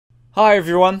Hi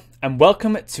everyone, and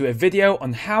welcome to a video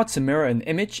on how to mirror an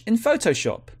image in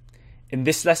Photoshop. In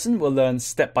this lesson, we'll learn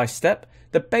step by step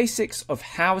the basics of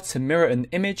how to mirror an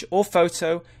image or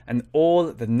photo and all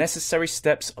the necessary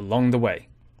steps along the way.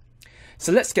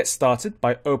 So let's get started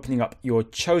by opening up your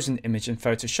chosen image in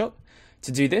Photoshop.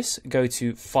 To do this, go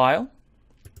to File,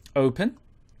 Open,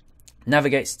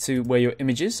 navigate to where your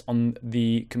image is on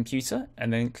the computer,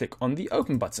 and then click on the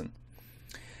Open button.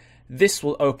 This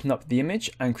will open up the image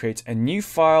and create a new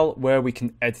file where we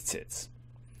can edit it.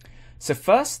 So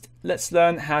first, let's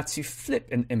learn how to flip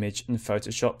an image in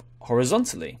Photoshop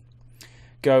horizontally.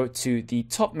 Go to the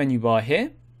top menu bar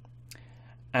here,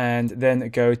 and then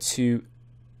go to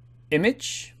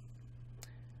Image,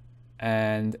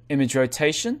 and Image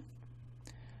Rotation,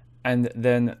 and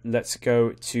then let's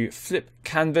go to Flip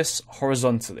Canvas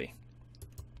Horizontally.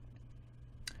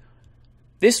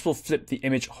 This will flip the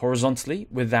image horizontally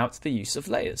without the use of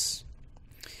layers.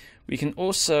 We can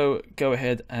also go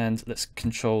ahead and let's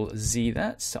ctrl-z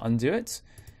that to undo it.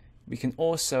 We can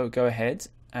also go ahead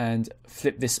and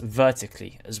flip this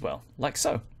vertically as well, like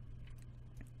so.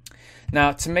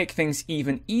 Now, to make things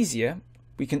even easier,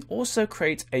 we can also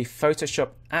create a Photoshop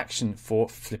action for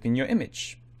flipping your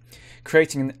image.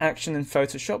 Creating an action in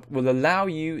Photoshop will allow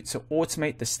you to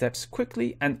automate the steps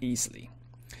quickly and easily.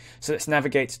 So let's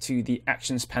navigate to the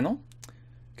Actions panel,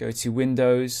 go to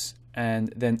Windows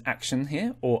and then Action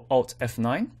here, or Alt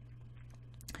F9.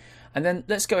 And then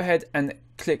let's go ahead and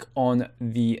click on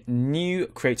the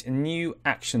Create a New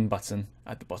Action button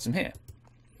at the bottom here.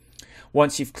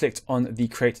 Once you've clicked on the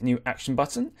Create a New Action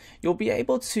button, you'll be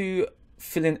able to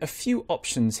fill in a few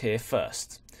options here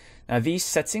first. Now, these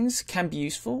settings can be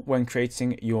useful when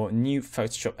creating your new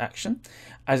Photoshop action,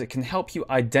 as it can help you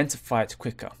identify it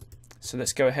quicker. So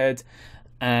let's go ahead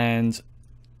and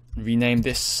rename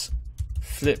this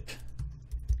Flip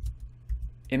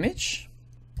Image,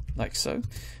 like so. And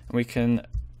we can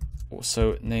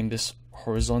also name this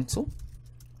Horizontal,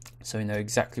 so we know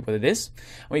exactly what it is.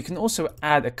 And we can also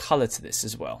add a color to this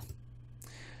as well.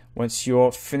 Once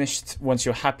you're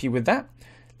happy with that,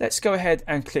 let's go ahead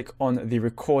and click on the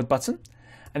Record button.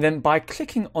 And then by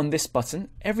clicking on this button,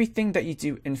 everything that you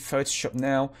do in Photoshop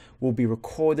now will be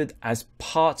recorded as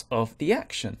part of the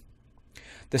action.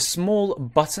 The small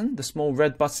button, the small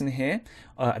red button here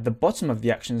at the bottom of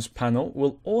the Actions panel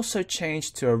will also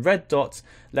change to a red dot,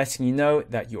 letting you know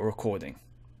that you're recording.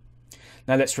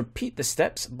 Now let's repeat the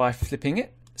steps by flipping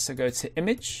it. So go to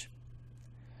Image,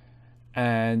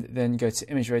 and then go to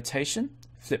Image Rotation,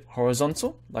 flip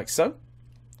Horizontal, like so.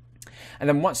 And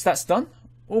then once that's done,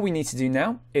 all we need to do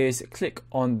now is click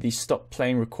on the Stop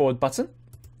Playing Record button,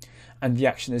 and the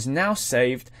action is now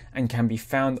saved and can be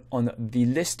found on the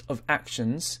list of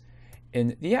actions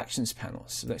in the Actions panel.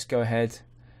 So let's go ahead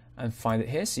and find it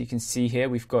here. So you can see here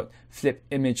we've got Flip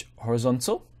Image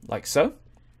Horizontal, like so.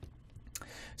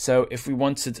 So if we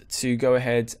wanted to go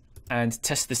ahead and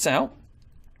test this out,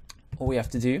 all we have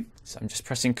to do, so I'm just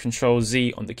pressing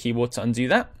Ctrl-Z on the keyboard to undo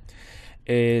that,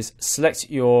 is select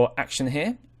your action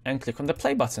here and click on the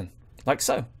play button, like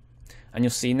so. And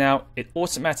you'll see now it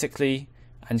automatically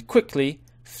and quickly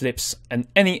flips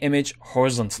any image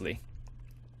horizontally.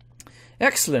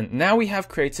 Excellent, now we have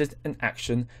created an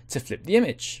action to flip the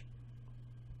image.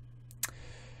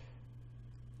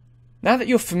 Now that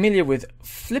you're familiar with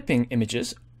flipping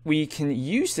images, we can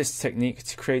use this technique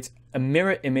to create a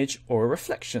mirror image or a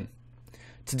reflection.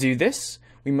 To do this,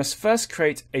 we must first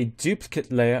create a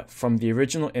duplicate layer from the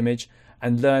original image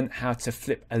and learn how to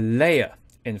flip a layer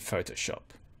in Photoshop.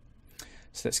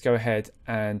 So let's go ahead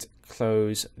and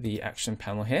close the Action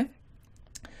panel here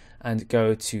and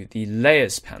go to the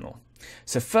Layers panel.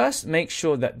 So first, make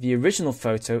sure that the original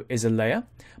photo is a layer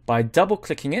by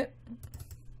double-clicking it,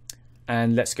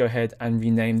 and let's go ahead and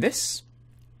rename this.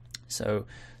 So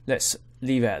let's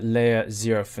leave it at Layer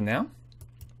 0 for now.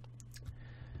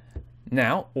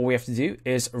 Now, all we have to do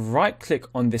is right-click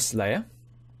on this layer,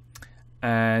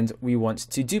 and we want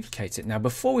to duplicate it. Now,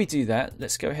 before we do that,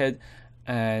 let's go ahead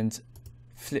and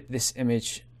flip this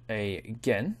image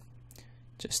again,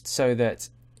 just so that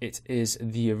it is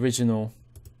the original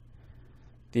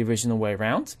way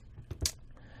around.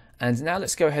 And now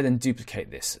let's go ahead and duplicate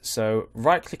this. So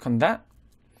right-click on that,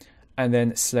 and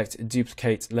then select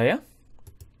Duplicate Layer.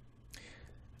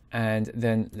 And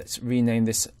then let's rename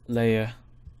this Layer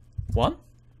 1.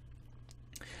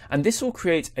 And this will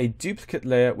create a duplicate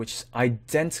layer which is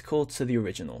identical to the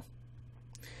original.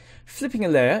 Flipping a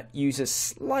layer uses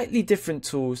slightly different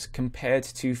tools compared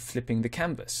to flipping the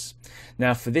canvas.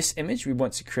 Now for this image, we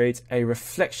want to create a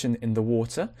reflection in the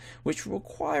water, which will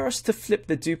require us to flip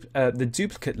the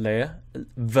duplicate layer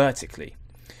vertically.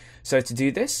 So to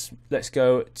do this, let's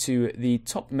go to the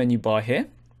top menu bar here,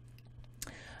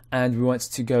 and we want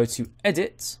to go to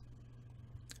Edit,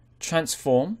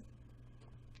 Transform,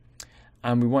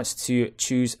 and we want to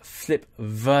choose Flip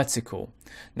Vertical.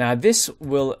 Now this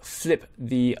will flip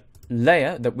the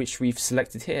layer that which we've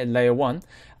selected here, layer 1,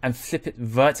 and flip it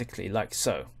vertically like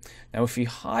so. Now if we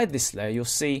hide this layer, you'll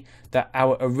see that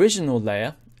our original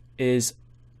layer is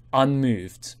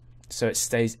unmoved, so it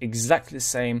stays exactly the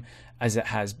same as it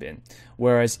has been.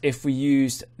 Whereas if we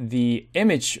used the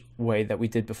image way that we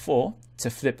did before to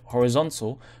flip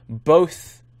horizontal,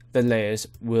 both the layers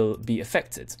will be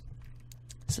affected.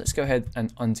 So let's go ahead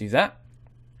and undo that.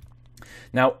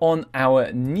 Now on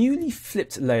our newly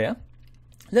flipped layer,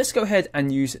 let's go ahead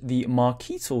and use the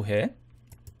marquee tool here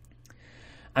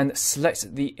and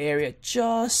select the area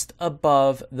just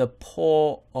above the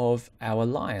paw of our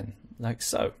lion, like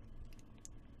so.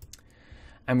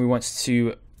 And we want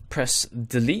to press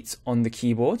delete on the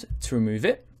keyboard to remove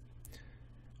it.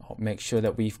 I'll make sure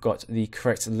that we've got the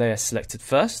correct layer selected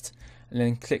first, and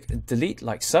then click delete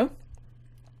like so.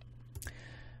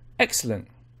 Excellent.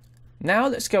 Now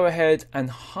let's go ahead and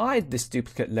hide this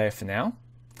duplicate layer for now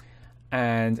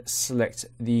and select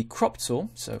the crop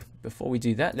tool. So before we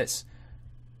do that, let's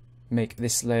make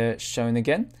this layer shown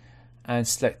again and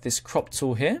select this crop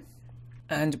tool here.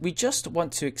 And we just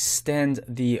want to extend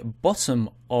the bottom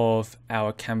of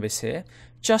our canvas here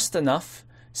just enough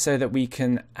so that we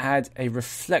can add a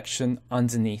reflection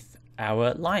underneath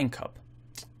our lion cub,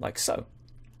 like so.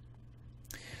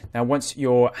 Now once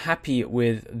you're happy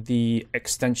with the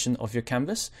extension of your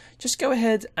canvas, just go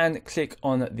ahead and click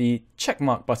on the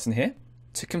checkmark button here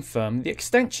to confirm the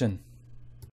extension.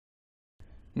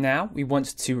 Now we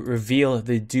want to reveal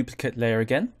the duplicate layer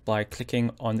again by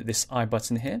clicking on this I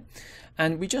button here,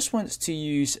 and we just want to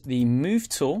use the move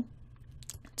tool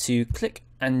to click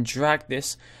and drag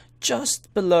this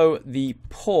just below the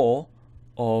paw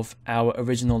of our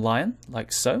original lion,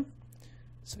 like so.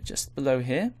 So just below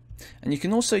here. And you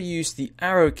can also use the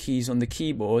arrow keys on the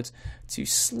keyboard to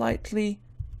slightly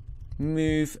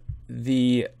move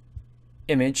the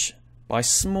image by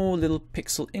small little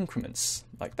pixel increments,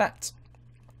 like that.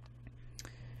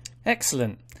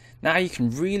 Excellent. Now you can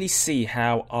really see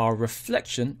how our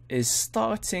reflection is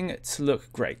starting to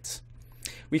look great.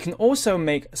 We can also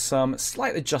make some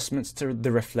slight adjustments to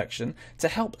the reflection to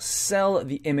help sell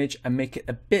the image and make it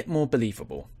a bit more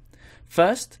believable.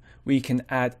 First, we can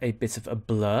add a bit of a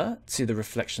blur to the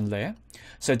reflection layer.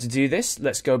 So to do this,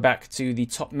 let's go back to the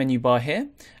top menu bar here,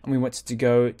 and we want to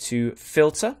go to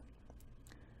Filter,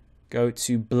 go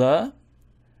to Blur,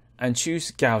 and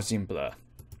choose Gaussian Blur.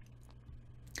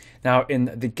 Now in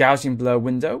the Gaussian Blur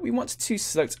window, we want to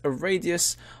select a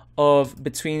radius of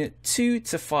between 2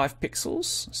 to 5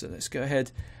 pixels. So let's go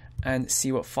ahead and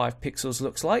see what 5 pixels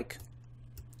looks like.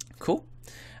 Cool.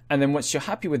 And then once you're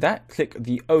happy with that, click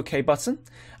the OK button,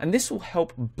 and this will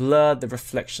help blur the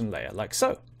reflection layer like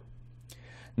so.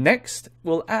 Next,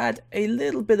 we'll add a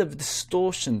little bit of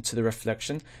distortion to the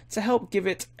reflection to help give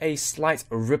it a slight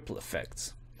ripple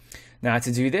effect. Now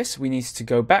to do this, we need to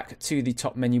go back to the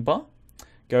top menu bar,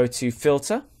 go to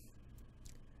Filter,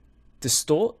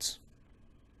 Distort,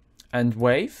 and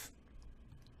Wave.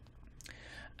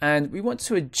 And we want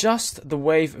to adjust the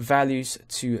wave values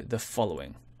to the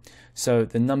following. So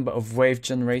the number of wave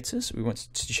generators, we want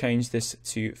to change this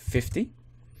to 50.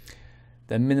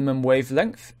 The minimum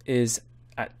wavelength is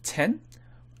at 10.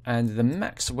 And the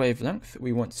max wavelength,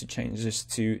 we want to change this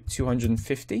to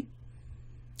 250.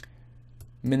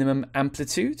 Minimum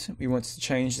amplitude, we want to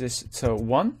change this to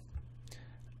 1.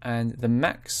 And the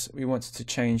max, we want to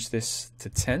change this to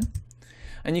 10.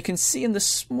 And you can see in the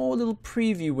small little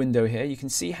preview window here, you can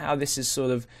see how this is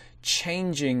sort of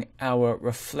changing our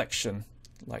reflection,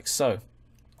 like so.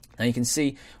 Now you can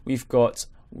see we've got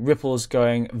ripples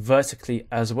going vertically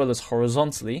as well as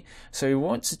horizontally. So we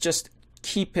want to just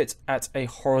keep it at a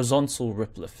horizontal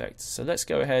ripple effect. So let's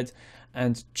go ahead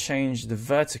and change the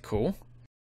vertical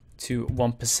to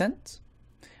 1%,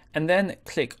 and then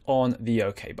click on the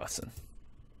OK button.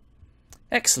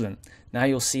 Excellent. Now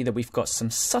you'll see that we've got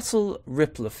some subtle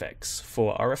ripple effects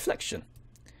for our reflection.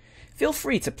 Feel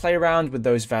free to play around with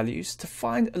those values to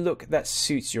find a look that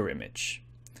suits your image.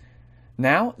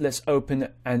 Now let's open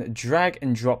and drag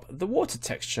and drop the water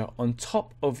texture on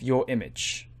top of your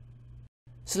image.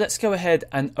 So let's go ahead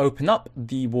and open up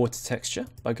the water texture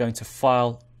by going to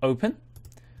File, Open.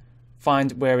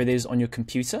 Find where it is on your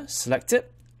computer, select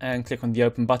it, and click on the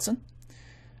Open button.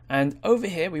 And over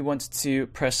here, we want to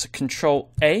press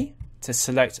Ctrl-A to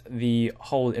select the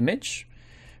whole image,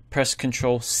 press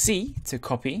Ctrl-C to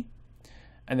copy,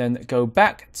 and then go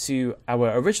back to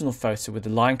our original photo with the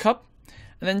line cup,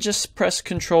 and then just press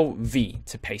Ctrl-V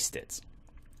to paste it.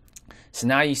 So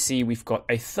now you see we've got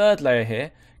a third layer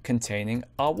here containing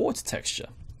our water texture.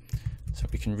 So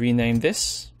we can rename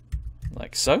this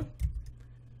like so.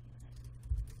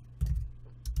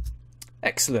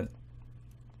 Excellent.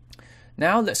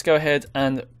 Now let's go ahead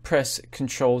and press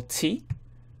Ctrl-T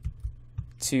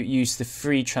to use the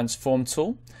free transform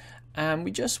tool. And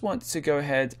we just want to go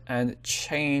ahead and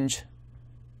change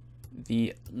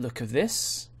the look of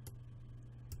this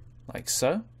like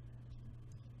so,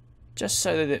 just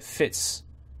so that it fits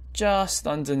just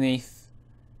underneath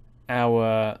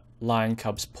our lion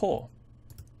cub's paw.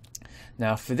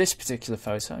 Now for this particular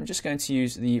photo, I'm just going to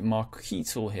use the marquee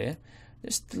tool here.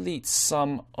 Just delete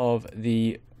some of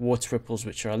the water ripples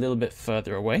which are a little bit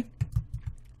further away.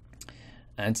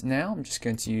 And now I'm just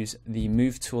going to use the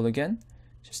move tool again,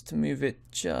 just to move it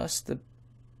just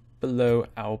below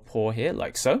our paw here,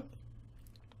 like so.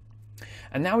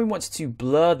 And now we want to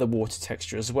blur the water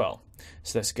texture as well.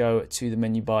 So let's go to the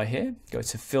menu bar here, go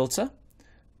to Filter,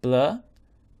 Blur,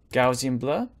 Gaussian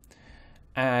Blur,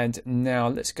 and now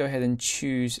let's go ahead and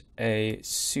choose a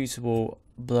suitable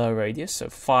blur radius. So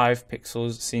 5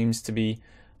 pixels seems to be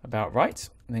about right,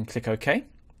 and then click OK.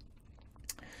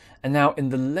 And now in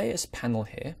the Layers panel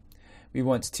here, we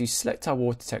want to select our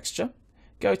water texture,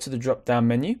 go to the drop-down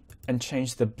menu, and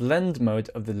change the blend mode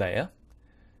of the layer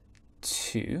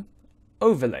to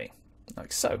Overlay,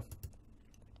 like so.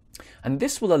 And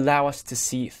this will allow us to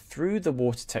see through the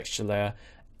water texture layer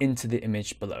into the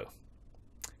image below.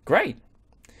 Great!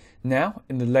 Now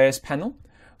in the Layers panel,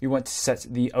 we want to set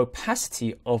the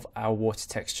opacity of our water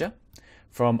texture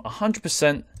from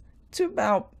 100% to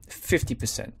about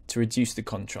 50% to reduce the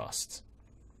contrast.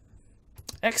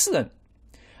 Excellent!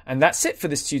 And that's it for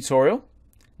this tutorial.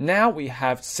 Now we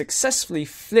have successfully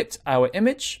flipped our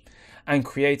image and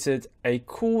created a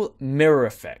cool mirror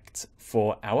effect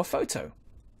for our photo.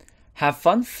 Have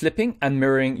fun flipping and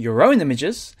mirroring your own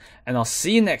images, and I'll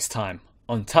see you next time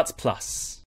on Tuts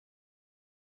Plus.